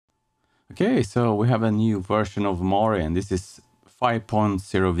Okay, so we have a new version of Mari, and this is 5.0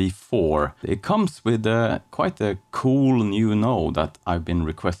 v4. It comes with quite a cool new node that I've been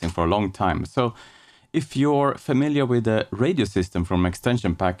requesting for a long time. So if you're familiar with the radio system from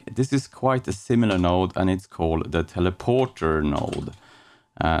extension pack, this is quite a similar node, and it's called the teleporter node.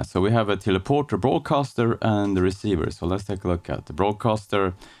 So we have a teleporter broadcaster and the receiver. So let's take a look at the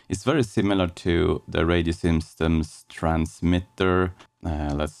broadcaster. It's very similar to the radio system's transmitter.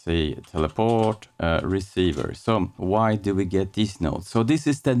 Let's see, teleport, receiver. So why do we get these nodes? So this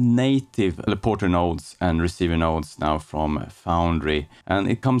is the native teleporter nodes and receiver nodes now from Foundry. And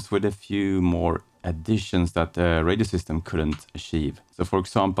it comes with a few more additions that the radio system couldn't achieve. So for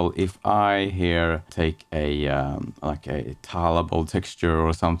example, if I here take a like a tileable texture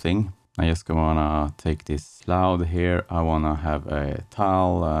or something, I just wanna take this cloud here. I wanna have a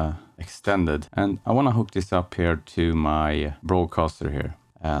tile extended, and I wanna hook this up here to my broadcaster here.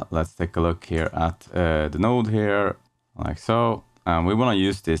 Let's take a look here at the node here, like so. We wanna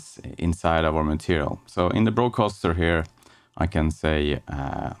use this inside our material. So in the broadcaster here, I can say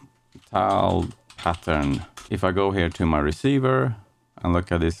tile pattern. If I go here to my receiver and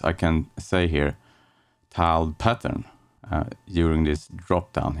look at this, I can say here tiled pattern during this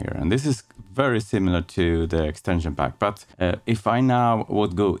drop down here. And this is very similar to the extension pack. But if I now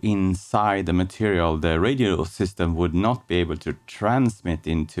would go inside the material, the radio system would not be able to transmit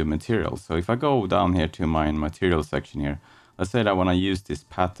into material. So if I go down here to my material section here, let's say that I want to use this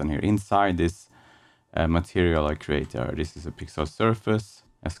pattern here inside this material I create here. This is a pixel surface.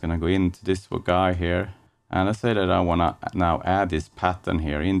 I'm just gonna go into this guy here, and let's say that I wanna now add this pattern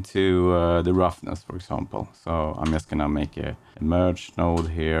here into the roughness, for example. So I'm just gonna make a merge node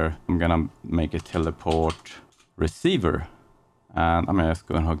here. I'm gonna make a teleport receiver, and I'm just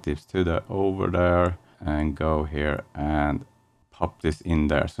gonna hook this to the over there and go here and pop this in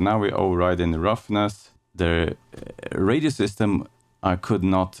there. So now we override in the roughness. The radio system I could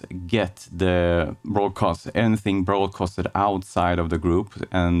not get the broadcast, anything broadcasted outside of the group,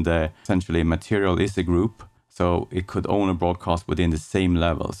 and essentially material is a group, so it could only broadcast within the same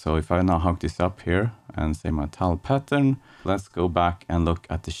level. So if I now hook this up here and say my tile pattern, let's go back and look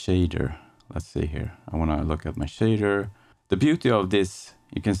at the shader. Let's see here, I want to look at my shader. The beauty of this,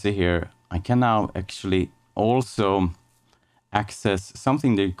 you can see here, I can now actually also access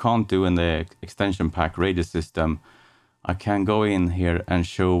something that you can't do in the extension pack radio system. I can go in here and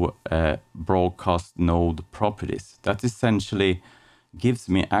show broadcast node properties. That essentially gives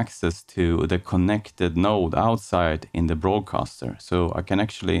me access to the connected node outside in the broadcaster. So I can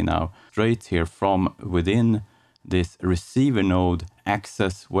actually now straight here from within this receiver node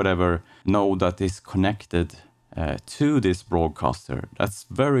access whatever node that is connected to this broadcaster. That's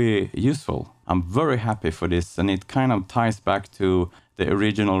very useful. I'm very happy for this, and it kind of ties back to the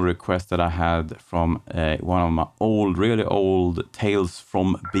original request that I had from one of my really old Tales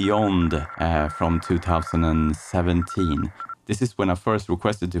from Beyond from 2017. This is when I first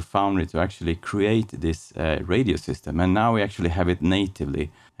requested to Foundry to actually create this radio system, and now we actually have it natively.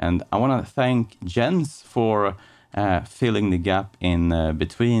 And I want to thank Jens for filling the gap in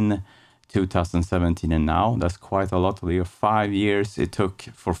between 2017 and now. That's quite a lot. 5 years it took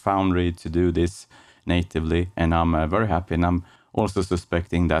for Foundry to do this natively, and I'm very happy. And I'm also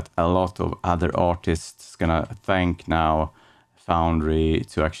suspecting that a lot of other artists gonna thank now Foundry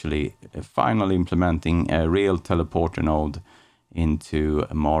to actually finally implementing a real teleporter node into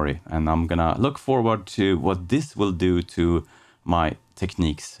Mari. And I'm gonna look forward to what this will do to my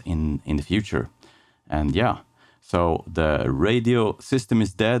techniques in the future. And yeah, so the radio system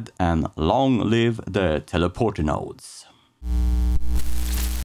is dead, and long live the teleporter nodes.